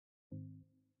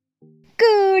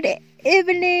Good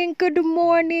evening, good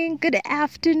morning, good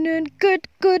afternoon, good,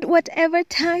 whatever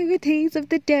time it is of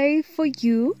the day for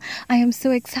you. I am so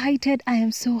excited. I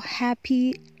am so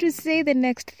happy to say the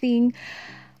next thing.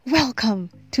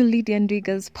 Welcome to Lydia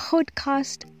Ndwiga's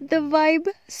podcast, The Vibe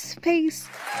Space.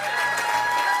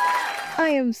 I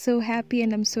am so happy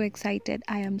and I'm so excited.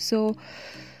 I'm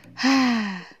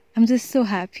just so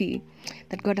happy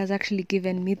that God has actually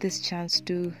given me this chance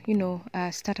to,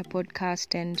 start a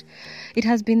podcast. And it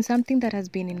has been something that has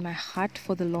been in my heart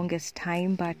for the longest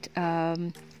time. But,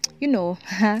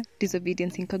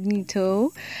 disobedience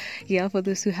incognito. Yeah, for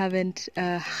those who haven't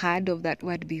heard of that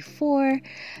word before,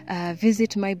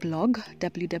 visit my blog,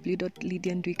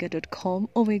 www.lydiandwiga.com.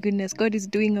 Oh my goodness, God is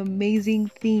doing amazing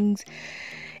things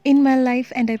in my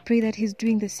life, and I pray that He's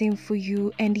doing the same for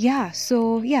you. And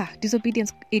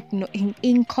disobedience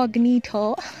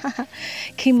incognito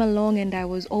came along, and I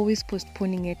was always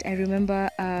postponing it. I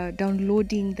remember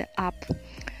downloading the app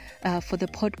for the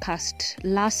podcast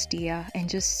last year and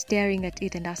just staring at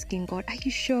it and asking God, are you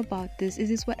sure about this? Is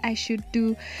this what I should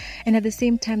do? And at the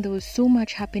same time, there was so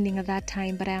much happening at that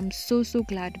time, but I am so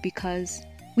glad because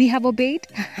we have obeyed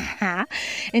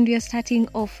and we are starting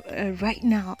off right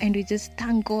now, and we just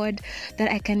thank God that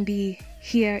I can be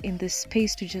here in this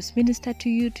space to just minister to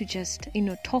you, to just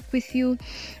talk with you,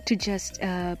 to just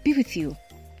be with you.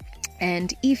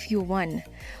 And if you're one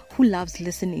who loves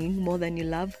listening more than you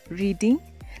love reading,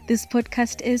 this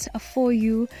podcast is for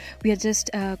you. We are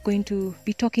just going to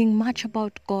be talking much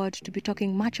about God, to be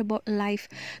talking much about life,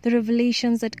 the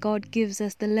revelations that God gives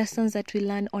us, the lessons that we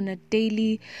learn on a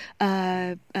daily,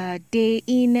 day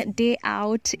in, day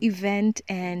out event,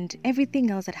 and everything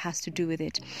else that has to do with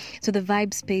it. So the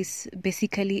vibe space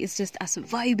basically is just us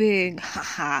vibing,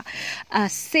 a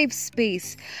safe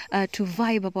space to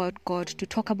vibe about God, to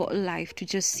talk about life, to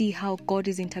just see how God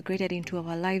is integrated into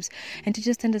our lives, and to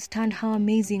just understand how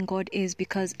amazing God is,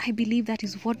 because I believe that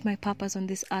is what my purpose on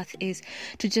this earth is,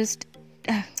 to just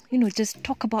just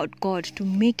talk about God, to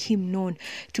make Him known,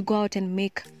 to go out and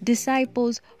make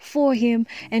disciples for Him,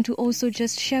 and to also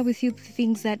just share with you the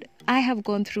things that I have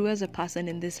gone through as a person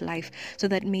in this life, so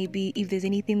that maybe if there's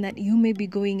anything that you may be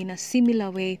going in a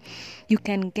similar way, you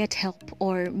can get help.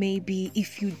 Or maybe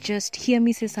if you just hear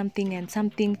me say something and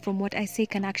something from what I say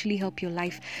can actually help your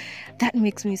life, that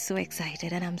makes me so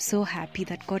excited. And I'm so happy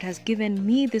that God has given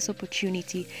me this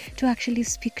opportunity to actually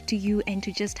speak to you and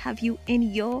to just have me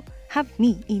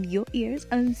in your ears.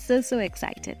 I'm so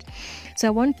excited. So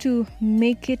I want to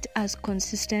make it as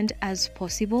consistent as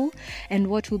possible. And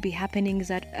what will be happening is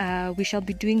that we shall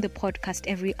be doing the podcast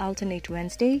every alternate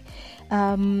Wednesday.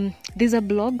 There's a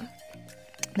blog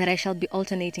that I shall be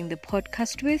alternating the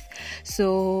podcast with.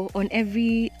 So on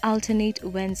every alternate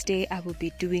Wednesday, I will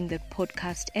be doing the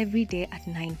podcast every day at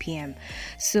 9 p.m.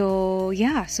 So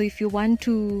if you want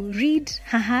to read,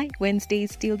 Wednesday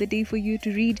is still the day for you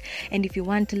to read. And if you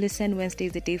want to listen, Wednesday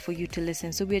is the day for you to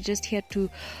listen. So we're just here to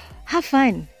have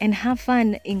fun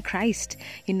in Christ.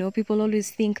 People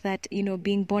always think that,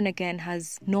 being born again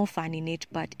has no fun in it,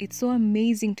 but it's so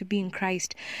amazing to be in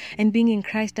Christ. And being in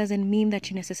Christ doesn't mean that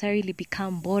you necessarily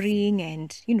become boring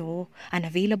and,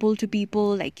 unavailable to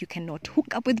people. Like, you cannot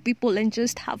hook up with people and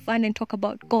just have fun and talk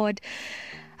about God.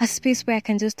 A space where I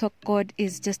can just talk God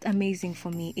is just amazing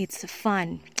for me. It's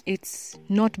fun. It's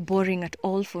not boring at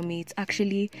all for me. It's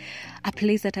actually a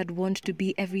place that I'd want to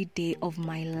be every day of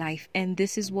my life. And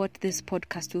this is what this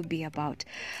podcast will be about.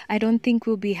 I don't think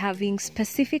we'll be having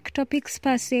specific topics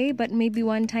per se, but maybe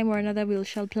one time or another we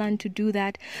shall plan to do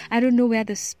that. I don't know where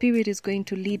the Spirit is going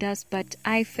to lead us, but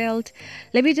I felt,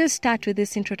 let me just start with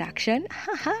this introduction.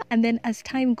 And then as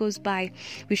time goes by,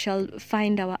 we shall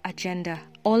find our agenda.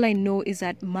 All I know is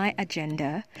that my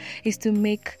agenda is to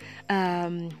make,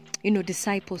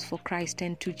 disciples for Christ,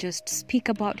 and to just speak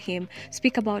about Him,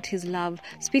 speak about His love,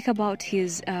 speak about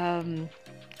His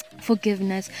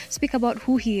forgiveness, speak about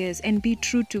who He is, and be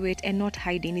true to it, and not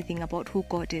hide anything about who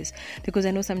God is. Because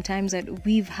I know sometimes that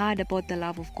we've heard about the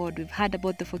love of God, we've heard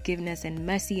about the forgiveness and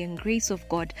mercy and grace of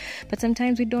God, but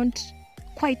sometimes we don't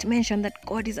quite mention that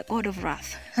God is a God of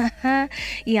wrath.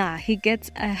 He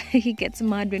gets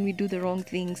mad when we do the wrong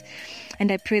things.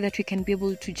 And I pray that we can be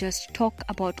able to just talk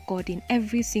about God in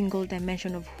every single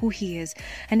dimension of who He is.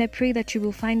 And I pray that you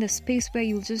will find a space where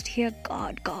you'll just hear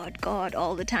God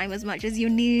all the time, as much as you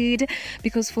need,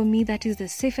 because for me that is the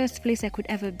safest place I could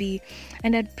ever be.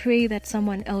 And I pray that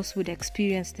someone else would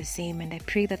experience the same. And I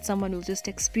pray that someone will just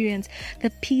experience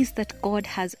the peace that God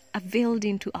has availed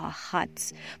into our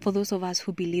hearts for those of us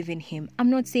who believe in Him. I'm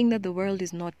not saying that the world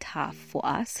is not tough for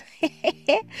us.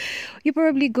 we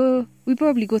probably go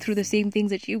through the same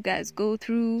things that you guys go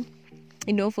through.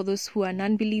 for those who are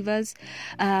non-believers.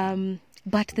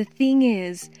 But the thing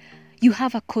is, you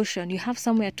have a cushion, you have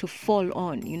somewhere to fall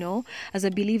on, As a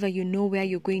believer, you know where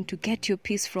you're going to get your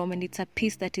peace from, and it's a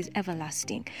peace that is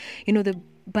everlasting. The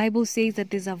Bible says that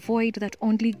there's a void that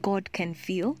only God can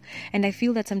fill. And I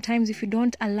feel that sometimes if you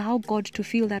don't allow God to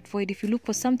fill that void, if you look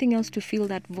for something else to fill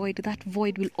that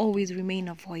void will always remain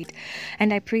a void.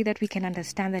 And I pray that we can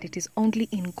understand that it is only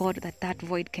in God that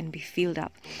void can be filled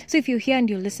up. So if you're here and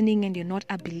you're listening and you're not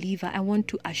a believer, I want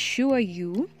to assure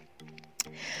you,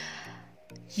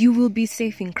 you will be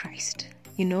safe in Christ.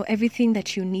 Everything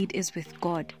that you need is with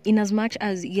God. In as much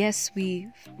as, yes, we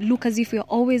look as if we're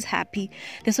always happy,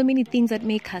 there's so many things that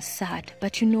make us sad.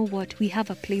 But you know what? We have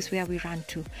a place where we run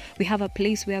to. We have a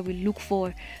place where we look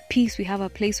for peace. We have a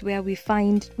place where we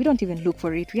don't even look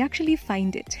for it. We actually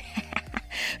find it.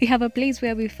 We have a place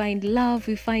where we find love,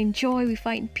 we find joy, we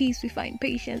find peace, we find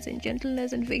patience and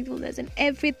gentleness and faithfulness and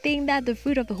everything that the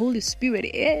fruit of the Holy Spirit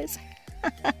is.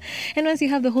 And once you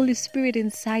have the Holy Spirit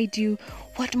inside you,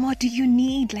 what more do you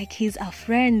need? Like, He's a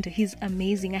friend. He's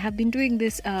amazing. I have been doing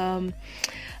this a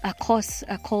course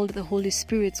called the Holy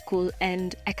Spirit School,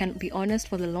 and I can be honest,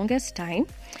 for the longest time,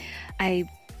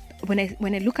 when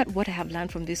I look at what I have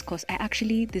learned from this course,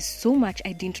 there's so much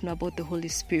I didn't know about the Holy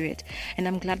Spirit, and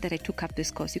I'm glad that I took up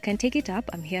this course. You can take it up.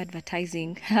 I'm here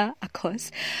advertising a course.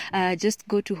 Just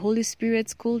go to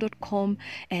holyspiritschool.com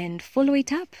and follow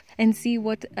it up and see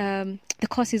what the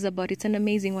course is about. It's an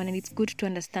amazing one, and it's good to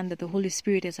understand that the Holy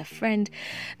Spirit is a friend,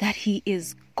 that He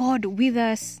is God with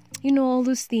us. All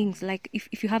those things. Like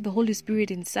if you have the Holy Spirit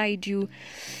inside you,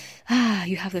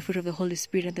 you have the fruit of the Holy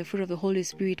Spirit, and the fruit of the Holy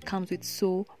Spirit comes with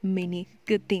so many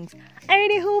good things.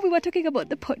 Anywho, we were talking about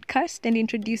the podcast and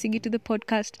introducing you to the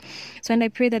podcast. So, and I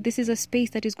pray that this is a space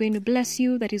that is going to bless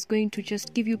you, that is going to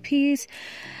just give you peace,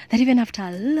 that even after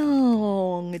a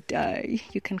long day,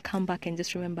 you can come back and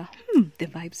just remember, the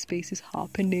vibe space is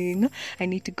happening. I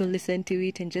need to go listen to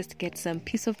it and just get some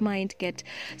peace of mind, get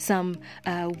some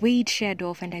weight shed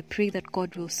off. And I pray that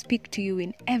God will speak to you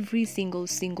in every single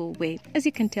way. As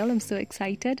you can tell, I'm so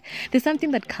excited. There's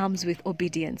something that comes with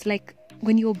obedience. Like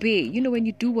when you obey, when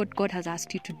you do what God has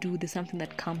asked you to do, there's something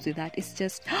that comes with that. It's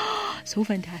just so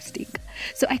fantastic.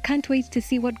 So I can't wait to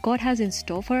see what God has in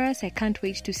store for us. I can't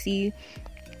wait to see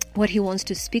what He wants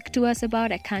to speak to us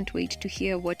about. I can't wait to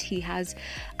hear what He has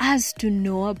us to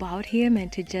know about Him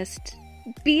and to just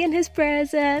be in His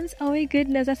presence. Oh my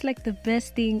goodness, that's like the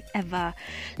best thing ever.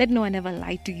 Let no one ever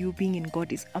lie to you. Being in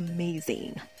God is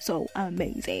amazing. So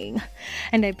amazing.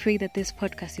 And I pray that this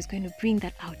podcast is going to bring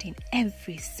that out in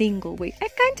every single way. I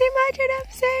can't imagine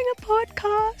I'm saying a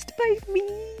podcast by me.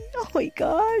 Oh my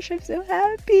gosh, I'm so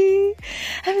happy.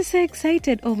 I'm so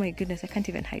excited. Oh my goodness, I can't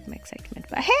even hide my excitement.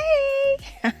 But hey,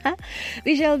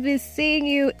 we shall be seeing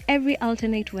you every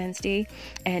alternate Wednesday.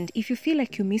 And if you feel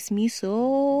like you miss me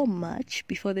so much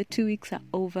before the 2 weeks are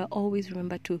over, always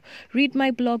remember to read my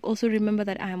blog. Also remember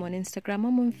that I am on Instagram.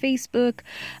 I'm on Facebook,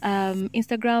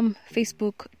 Instagram,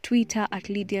 Facebook, Twitter at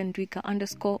Lydia Ndwiga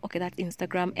 _ okay, that's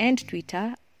Instagram and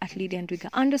Twitter at Lydia Ndwiga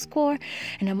 _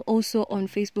 and I'm also on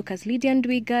Facebook as Lydia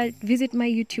Ndwiga. Visit my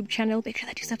YouTube channel. Make sure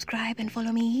that you subscribe and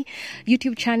follow me.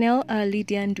 YouTube channel,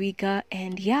 Lydia Ndwiga.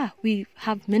 And yeah, we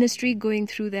have ministry going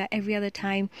through there every other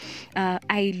time.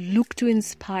 I look to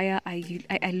inspire. I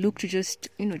look to just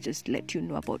let you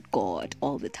know about God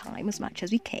all the time as much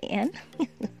as we can.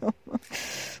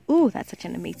 Oh, that's such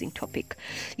an amazing topic.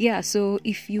 Yeah, so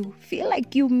if you feel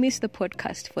like you missed the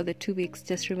podcast for the 2 weeks,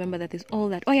 just remember that there's all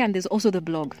that. Oh yeah, and there's also the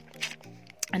blog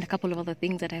and a couple of other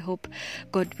things that I hope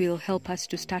God will help us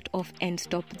to start off and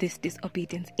stop this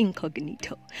disobedience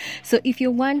incognito. So if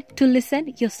you want to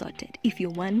listen, you're sorted. If you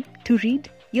want to read,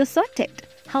 you're sorted.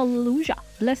 Hallelujah.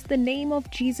 Bless the name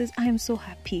of Jesus. I am so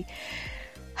happy.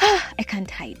 I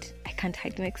can't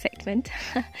hide my excitement.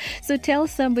 So tell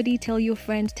somebody, tell your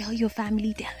friends, tell your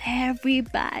family, tell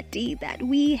everybody that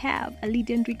we have a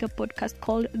Lydia Ndwiga podcast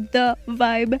called The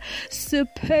Vibe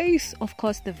Space. Of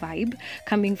course, The Vibe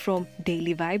coming from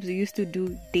Daily Vibes. We used to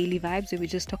do Daily Vibes where we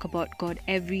just talk about God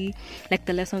the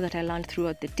lessons that I learned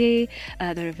throughout the day,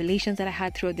 the revelations that I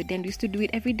had throughout the day. And we used to do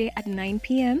it every day at 9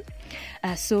 p.m.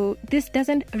 So this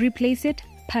doesn't replace it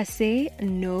per se,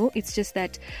 no. It's just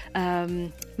that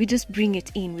we just bring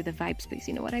it in with the vibe space.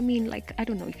 You know what I mean? Like, I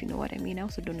don't know if you know what I mean. I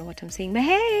also don't know what I'm saying, but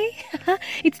hey,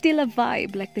 it's still a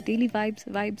vibe, like the Daily Vibes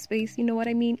vibe space. You know what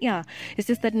I mean? Yeah, it's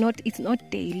just that it's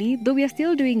not daily, though we are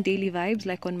still doing daily vibes,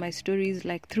 like on my stories,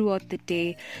 like throughout the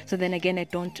day. So then again, I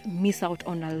don't miss out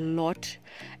on a lot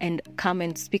and come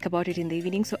and speak about it in the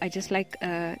evening. So I just like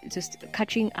just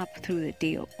catching up through the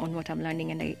day on what I'm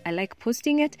learning, and I like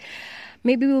posting it.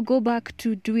 Maybe we'll go back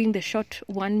to doing the short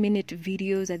 1-minute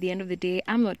videos at the end of the day?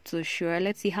 I'm not so sure.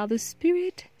 Let's see how the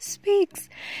Spirit speaks.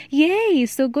 Yay!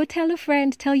 So go tell a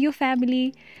friend, tell your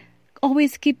family.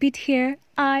 Always keep it here.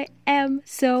 I am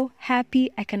so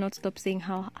happy. I cannot stop saying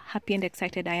how happy and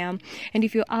excited I am. And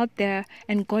if you're out there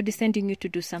and God is sending you to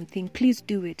do something, please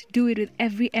do it. Do it with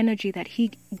every energy that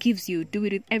He gives you. Do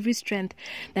it with every strength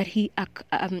that He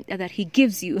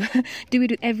gives you. Do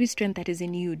it with every strength that is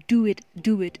in you. Do it,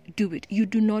 do it, do it. You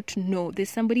do not know. There's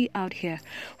somebody out here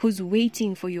who's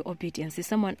waiting for your obedience. There's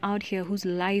someone out here whose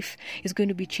life is going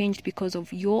to be changed because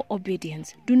of your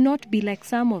obedience. Do not be like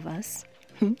some of us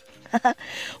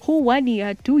who 1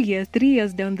 year, 2 years, 3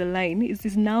 years down the line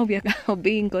is now we are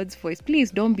obeying God's voice.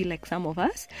 Please don't be like some of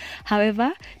us.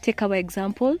 However, take our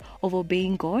example of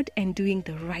obeying God and doing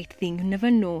the right thing. You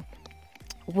never know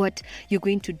what you're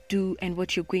going to do and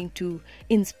what you're going to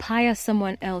inspire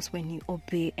someone else when you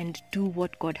obey and do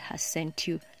what God has sent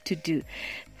you to do.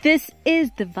 This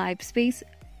is the Vibe Space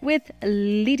with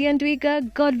Lydia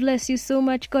Ndwiga. God bless you so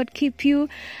much. God keep you.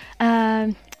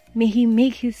 May He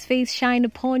make His face shine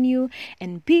upon you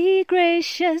and be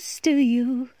gracious to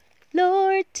you.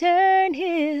 Lord, turn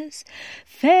His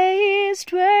face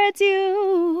towards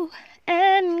you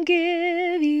and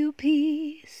give you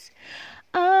peace.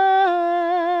 Amen.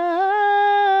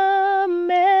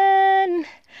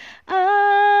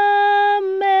 Amen.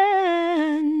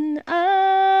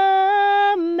 Amen.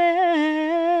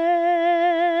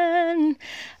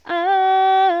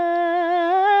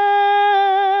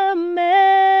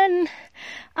 Amen.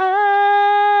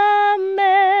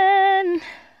 Amen.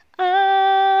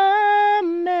 Amen.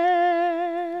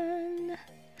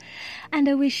 And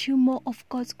I wish you more of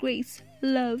God's grace,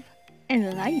 love,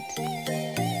 and light.